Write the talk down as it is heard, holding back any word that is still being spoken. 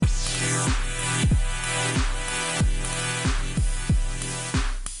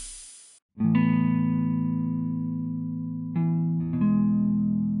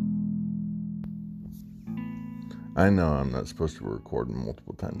I know I'm not supposed to record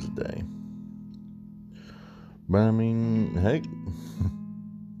multiple times a day. But I mean, heck,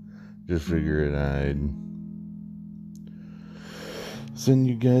 just figured I'd send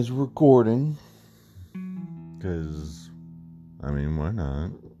you guys a recording. Because, I mean, why not?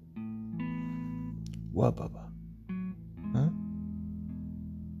 What, Bubba? Huh?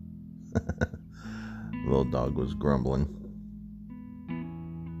 Little dog was grumbling.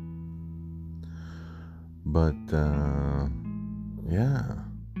 But, yeah.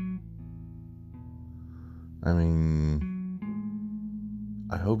 I mean,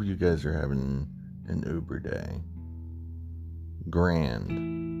 I hope you guys are having an Uber day. Grand,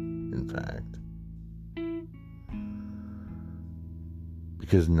 in fact.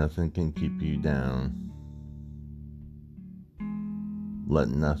 Because nothing can keep you down. Let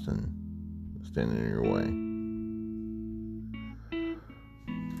nothing stand in your way.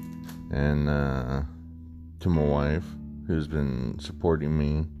 And to my wife, who's been supporting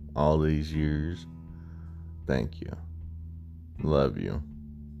me all these years, thank you. Love you.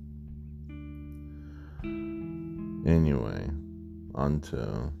 Anyway, on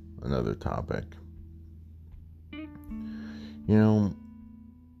to another topic. You know,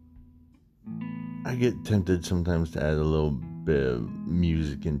 I get tempted sometimes to add a little bit of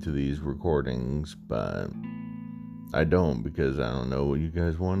music into these recordings, but I don't, because I don't know what you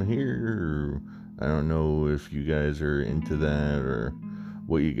guys want to hear, or I don't know if you guys are into that, or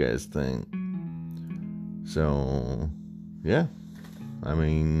what you guys think. So, yeah, I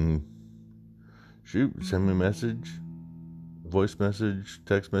mean, shoot, send me a message, voice message,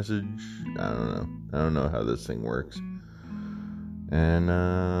 text message, I don't know how this thing works, and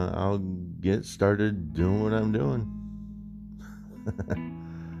I'll get started doing what I'm doing.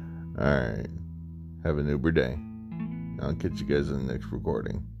 Alright, have an Uber day. I'll catch you guys in the next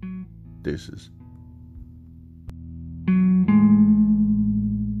recording. Deuces.